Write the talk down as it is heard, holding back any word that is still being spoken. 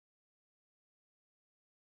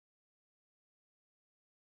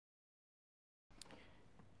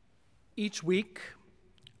Each week,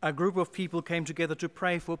 a group of people came together to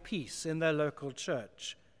pray for peace in their local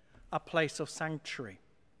church, a place of sanctuary.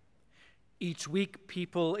 Each week,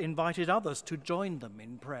 people invited others to join them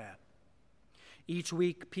in prayer. Each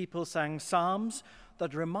week, people sang psalms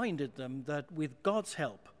that reminded them that with God's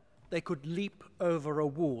help, they could leap over a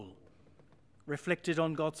wall, reflected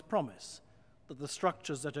on God's promise that the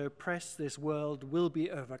structures that oppress this world will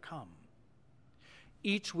be overcome.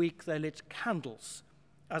 Each week, they lit candles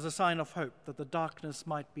as a sign of hope that the darkness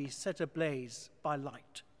might be set ablaze by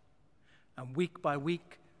light. And week by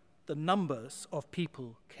week, the numbers of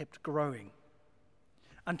people kept growing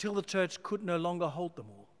until the church could no longer hold them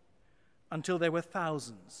all, until there were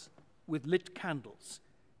thousands with lit candles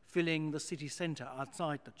filling the city center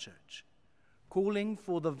outside the church, calling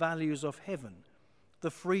for the values of heaven, the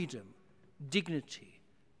freedom, dignity,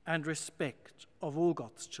 and respect of all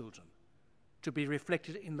God's children to be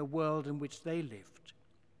reflected in the world in which they lived.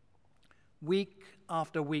 Week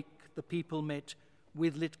after week, the people met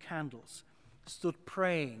with lit candles, stood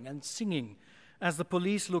praying and singing as the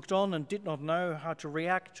police looked on and did not know how to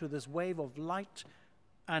react to this wave of light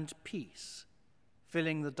and peace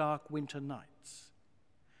filling the dark winter nights,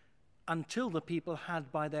 until the people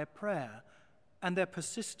had, by their prayer and their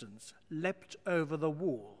persistence, leapt over the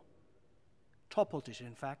wall, toppled it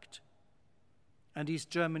in fact, and East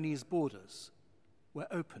Germany's borders were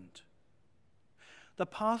opened. The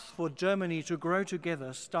path for Germany to grow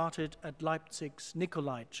together started at Leipzig's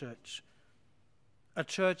Nikolai Church, a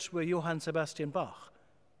church where Johann Sebastian Bach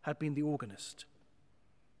had been the organist,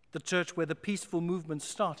 the church where the peaceful movement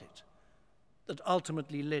started that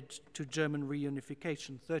ultimately led to German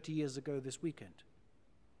reunification 30 years ago this weekend.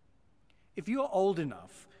 If you are old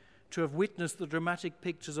enough to have witnessed the dramatic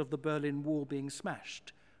pictures of the Berlin Wall being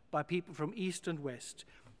smashed by people from East and West,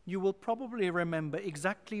 you will probably remember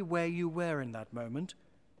exactly where you were in that moment.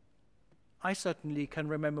 I certainly can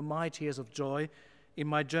remember my tears of joy in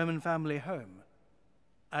my German family home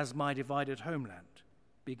as my divided homeland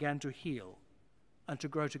began to heal and to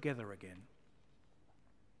grow together again.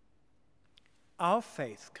 Our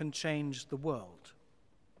faith can change the world.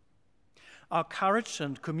 Our courage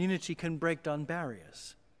and community can break down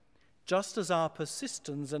barriers, just as our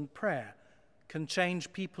persistence and prayer can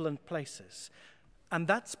change people and places. And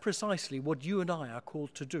that's precisely what you and I are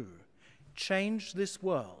called to do, change this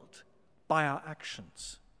world by our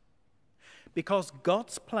actions. Because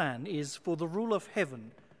God's plan is for the rule of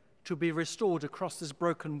heaven to be restored across this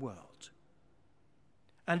broken world.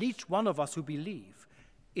 And each one of us who believe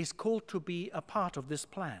is called to be a part of this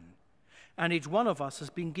plan. And each one of us has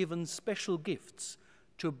been given special gifts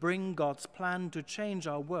to bring God's plan to change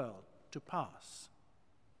our world to pass.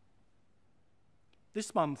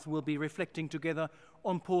 This month we'll be reflecting together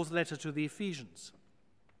on Paul's letter to the Ephesians.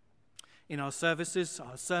 In our services,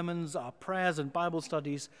 our sermons, our prayers and Bible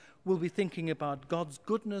studies, we'll be thinking about God's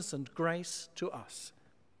goodness and grace to us.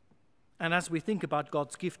 And as we think about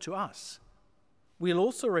God's gift to us, we'll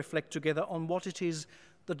also reflect together on what it is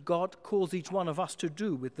that God calls each one of us to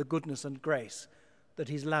do with the goodness and grace that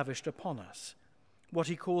he's lavished upon us, what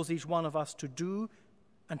he calls each one of us to do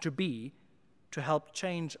and to be to help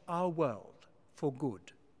change our world for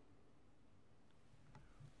good.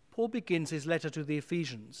 Paul begins his letter to the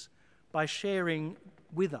Ephesians by sharing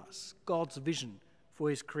with us God's vision for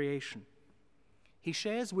his creation. He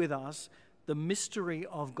shares with us the mystery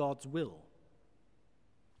of God's will.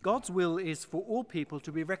 God's will is for all people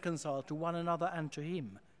to be reconciled to one another and to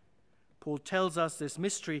him. Paul tells us this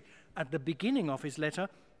mystery at the beginning of his letter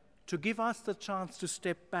to give us the chance to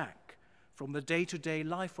step back from the day-to-day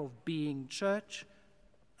life of being church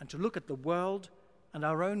and to look at the world and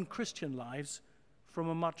our own Christian lives from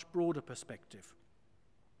a much broader perspective.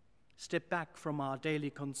 Step back from our daily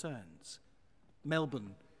concerns,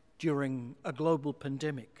 Melbourne during a global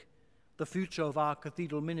pandemic, the future of our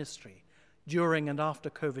cathedral ministry during and after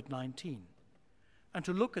COVID-19, and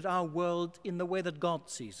to look at our world in the way that God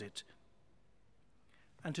sees it.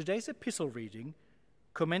 And today's epistle reading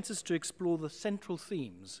commences to explore the central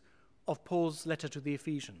themes of Paul's letter to the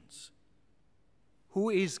Ephesians. Who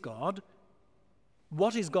is God?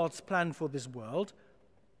 What is God's plan for this world?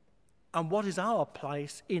 And what is our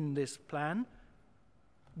place in this plan?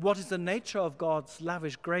 What is the nature of God's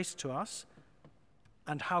lavish grace to us?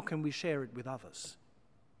 And how can we share it with others?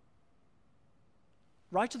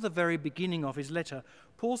 Right at the very beginning of his letter,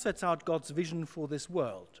 Paul sets out God's vision for this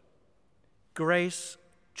world. Grace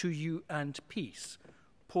to you and peace,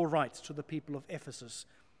 Paul writes to the people of Ephesus,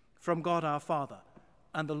 from God our Father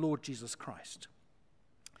and the Lord Jesus Christ.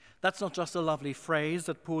 That's not just a lovely phrase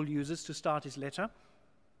that Paul uses to start his letter.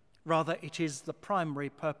 Rather, it is the primary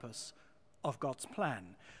purpose of God's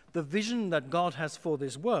plan. The vision that God has for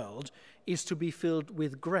this world is to be filled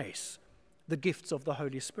with grace, the gifts of the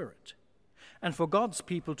Holy Spirit, and for God's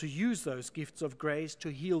people to use those gifts of grace to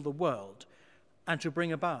heal the world and to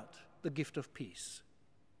bring about the gift of peace.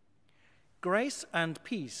 Grace and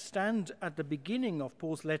peace stand at the beginning of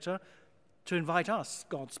Paul's letter to invite us,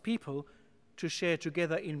 God's people, to share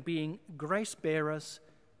together in being grace bearers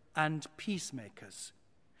and peacemakers,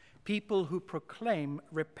 people who proclaim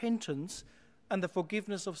repentance and the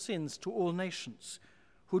forgiveness of sins to all nations,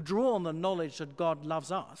 who draw on the knowledge that God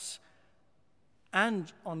loves us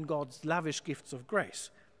and on God's lavish gifts of grace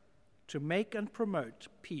to make and promote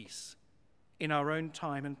peace in our own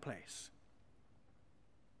time and place.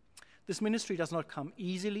 This ministry does not come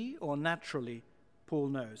easily or naturally, Paul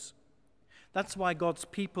knows. That's why God's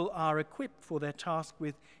people are equipped for their task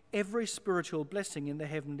with every spiritual blessing in the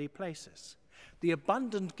heavenly places. The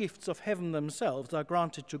abundant gifts of heaven themselves are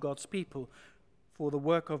granted to God's people for the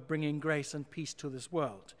work of bringing grace and peace to this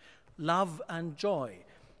world. Love and joy,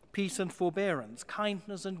 peace and forbearance,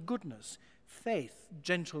 kindness and goodness, faith,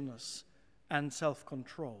 gentleness, and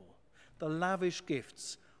self-control. The lavish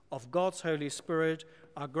gifts of God's Holy Spirit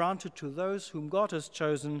are granted to those whom God has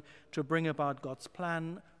chosen to bring about God's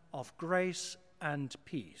plan of grace and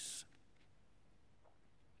peace.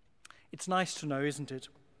 It's nice to know, isn't it,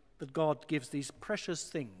 that God gives these precious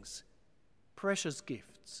things, precious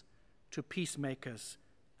gifts, to peacemakers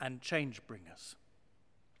and change bringers.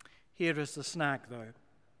 Here is the snag, though.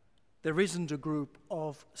 There isn't a group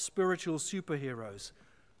of spiritual superheroes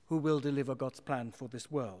who will deliver God's plan for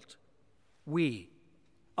this world. We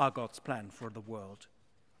are God's plan for the world.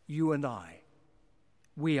 You and I,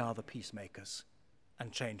 we are the peacemakers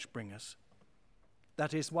and change bringers.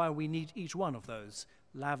 That is why we need each one of those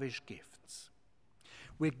lavish gifts.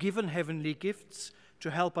 We're given heavenly gifts to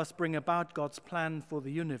help us bring about God's plan for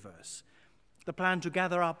the universe, the plan to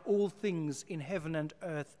gather up all things in heaven and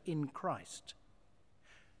earth in Christ.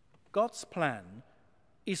 God's plan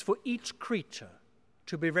is for each creature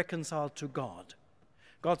to be reconciled to God.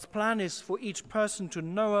 God's plan is for each person to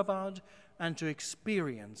know about and to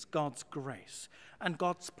experience God's grace. And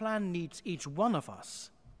God's plan needs each one of us.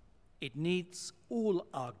 It needs all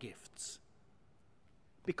our gifts.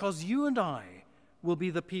 Because you and I will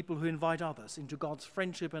be the people who invite others into God's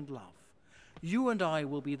friendship and love. You and I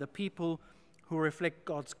will be the people who reflect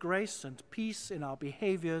God's grace and peace in our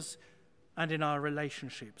behaviors and in our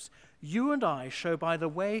relationships. You and I show by the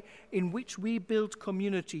way in which we build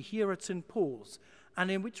community here at St. Paul's and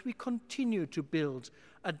in which we continue to build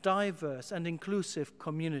a diverse and inclusive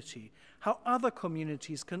community, how other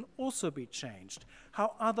communities can also be changed,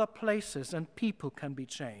 how other places and people can be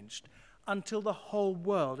changed, until the whole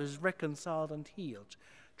world is reconciled and healed,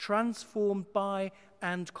 transformed by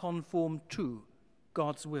and conformed to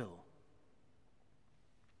God's will.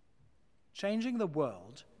 Changing the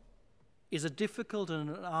world is a difficult and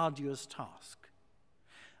an arduous task.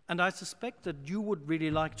 And I suspect that you would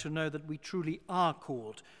really like to know that we truly are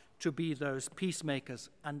called to be those peacemakers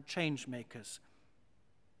and change makers.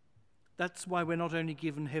 That's why we're not only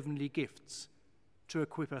given heavenly gifts to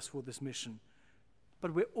equip us for this mission,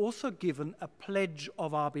 but we're also given a pledge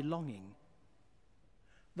of our belonging.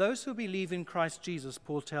 Those who believe in Christ Jesus,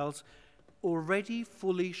 Paul tells, already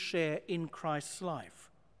fully share in Christ's life.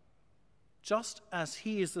 Just as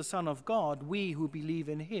he is the Son of God, we who believe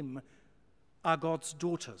in him are God's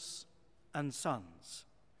daughters and sons.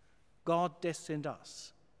 God destined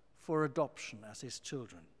us for adoption as his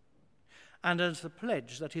children. And as a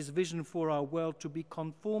pledge that his vision for our world to be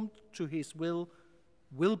conformed to his will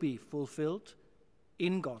be fulfilled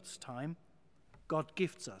in God's time, God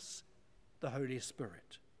gifts us the Holy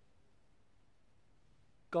Spirit.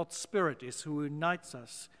 God's Spirit is who unites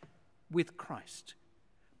us with Christ,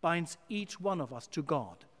 binds each one of us to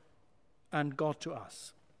God and God to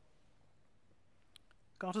us.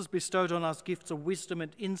 God has bestowed on us gifts of wisdom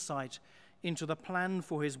and insight into the plan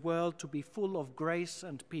for his world to be full of grace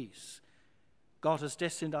and peace. God has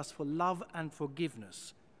destined us for love and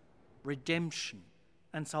forgiveness, redemption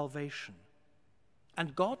and salvation.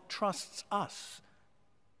 And God trusts us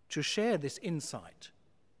to share this insight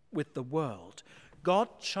with the world.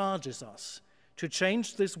 God charges us to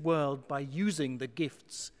change this world by using the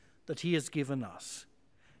gifts that he has given us.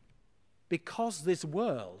 Because this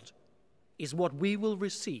world is what we will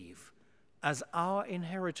receive as our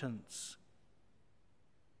inheritance.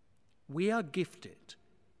 We are gifted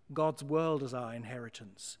God's world as our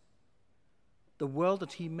inheritance, the world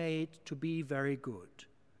that he made to be very good,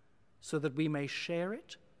 so that we may share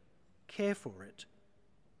it, care for it,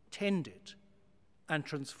 tend it, and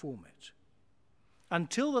transform it.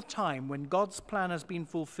 Until the time when God's plan has been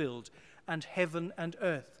fulfilled and heaven and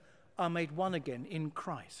earth are made one again in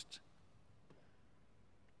Christ.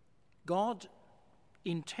 God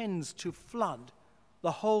intends to flood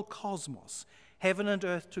the whole cosmos, heaven and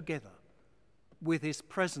earth together, with his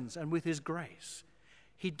presence and with his grace.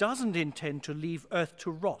 He doesn't intend to leave earth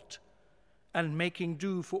to rot and making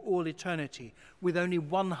do for all eternity with only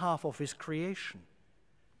one half of his creation.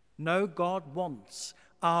 No, God wants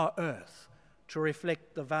our earth to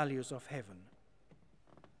reflect the values of heaven.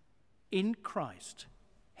 In Christ,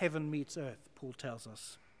 heaven meets earth, Paul tells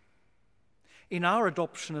us. In our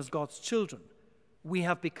adoption as God's children, we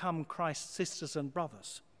have become Christ's sisters and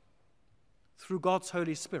brothers. Through God's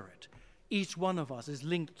Holy Spirit, each one of us is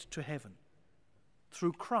linked to heaven.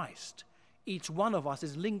 Through Christ, each one of us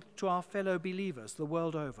is linked to our fellow believers the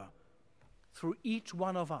world over. Through each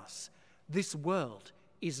one of us, this world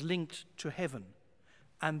is linked to heaven.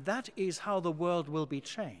 And that is how the world will be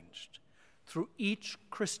changed, through each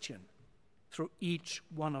Christian, through each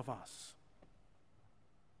one of us.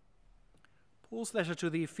 Paul's letter to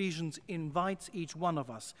the Ephesians invites each one of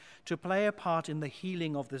us to play a part in the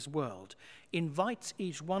healing of this world, invites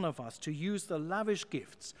each one of us to use the lavish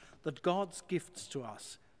gifts that God gifts to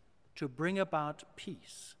us to bring about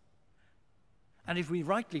peace. And if we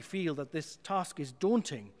rightly feel that this task is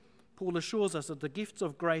daunting, Paul assures us that the gifts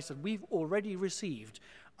of grace that we've already received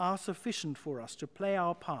are sufficient for us to play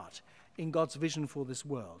our part in God's vision for this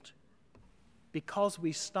world. Because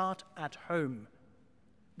we start at home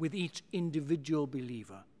with each individual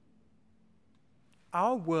believer.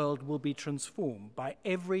 Our world will be transformed by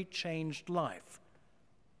every changed life,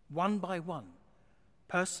 one by one,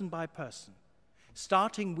 person by person,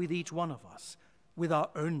 starting with each one of us, with our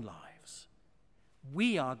own lives.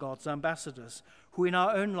 We are God's ambassadors who in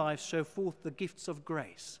our own lives show forth the gifts of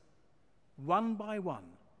grace, one by one,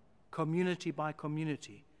 community by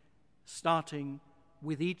community, starting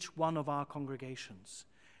with each one of our congregations.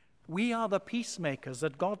 We are the peacemakers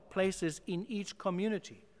that God places in each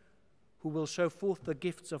community who will show forth the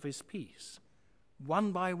gifts of his peace,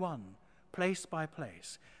 one by one, place by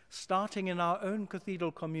place, starting in our own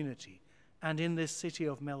cathedral community and in this city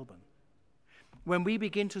of Melbourne. When we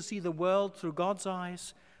begin to see the world through God's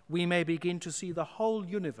eyes, we may begin to see the whole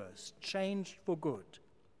universe changed for good.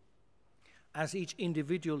 As each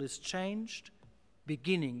individual is changed,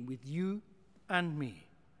 beginning with you and me.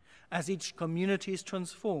 As each community is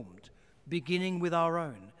transformed, beginning with our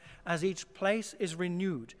own. As each place is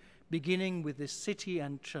renewed, beginning with this city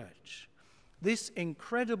and church. This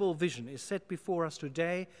incredible vision is set before us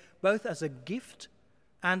today, both as a gift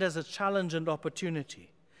and as a challenge and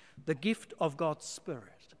opportunity. The gift of God's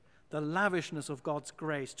Spirit, the lavishness of God's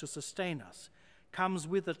grace to sustain us, comes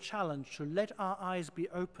with a challenge to let our eyes be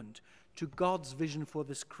opened to God's vision for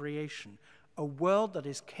this creation, a world that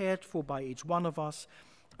is cared for by each one of us,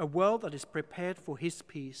 a world that is prepared for his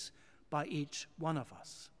peace by each one of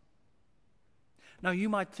us. Now, you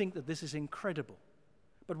might think that this is incredible,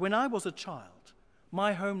 but when I was a child,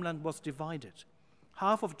 my homeland was divided.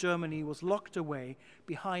 Half of Germany was locked away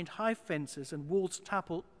behind high fences and walls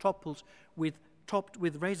topped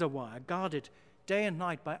with razor wire, guarded day and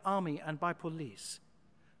night by army and by police.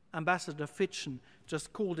 Ambassador Fitchen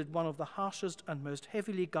just called it one of the harshest and most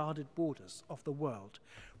heavily guarded borders of the world.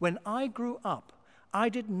 When I grew up, I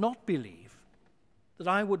did not believe that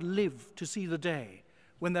I would live to see the day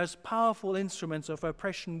when those powerful instruments of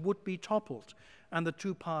oppression would be toppled and the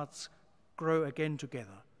two parts grow again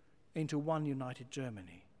together into one united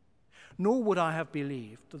Germany. Nor would I have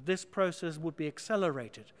believed that this process would be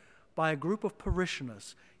accelerated by a group of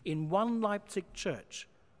parishioners in one Leipzig church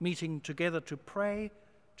meeting together to pray,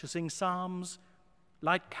 to sing psalms,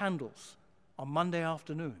 light candles on Monday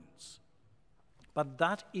afternoons. But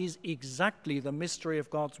that is exactly the mystery of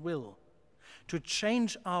God's will, to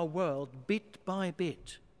change our world bit by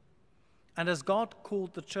bit. And as God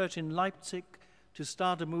called the church in Leipzig to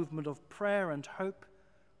start a movement of prayer and hope,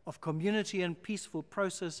 of community and peaceful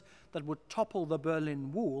process that would topple the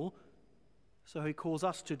Berlin Wall, so he calls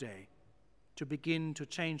us today to begin to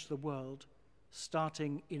change the world,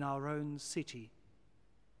 starting in our own city.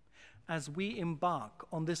 As we embark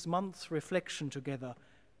on this month's reflection together,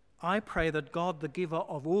 I pray that God, the giver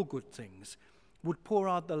of all good things, would pour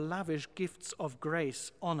out the lavish gifts of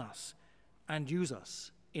grace on us and use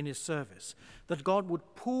us in his service, that God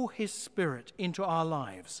would pour his Spirit into our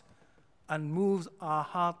lives and move our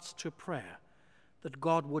hearts to prayer, that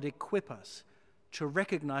God would equip us to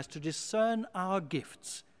recognize, to discern our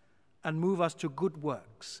gifts and move us to good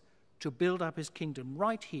works, to build up his kingdom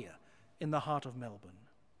right here in the heart of Melbourne.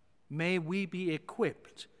 May we be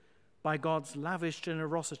equipped by God's lavish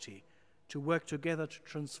generosity to work together to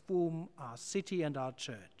transform our city and our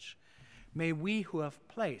church. May we who have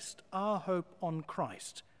placed our hope on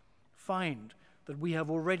Christ find that we have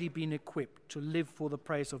already been equipped to live for the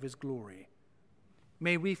praise of his glory.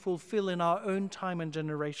 May we fulfill in our own time and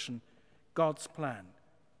generation God's plan,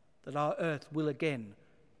 that our earth will again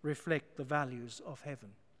reflect the values of heaven.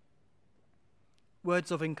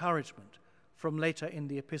 Words of encouragement from later in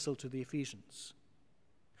the epistle to the Ephesians.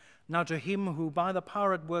 Now to him who by the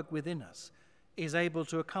power at work within us is able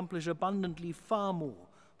to accomplish abundantly far more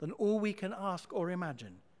than all we can ask or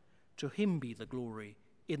imagine, to him be the glory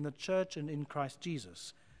in the church and in Christ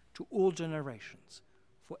Jesus, to all generations,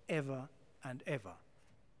 forever and ever.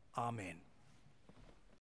 Amen.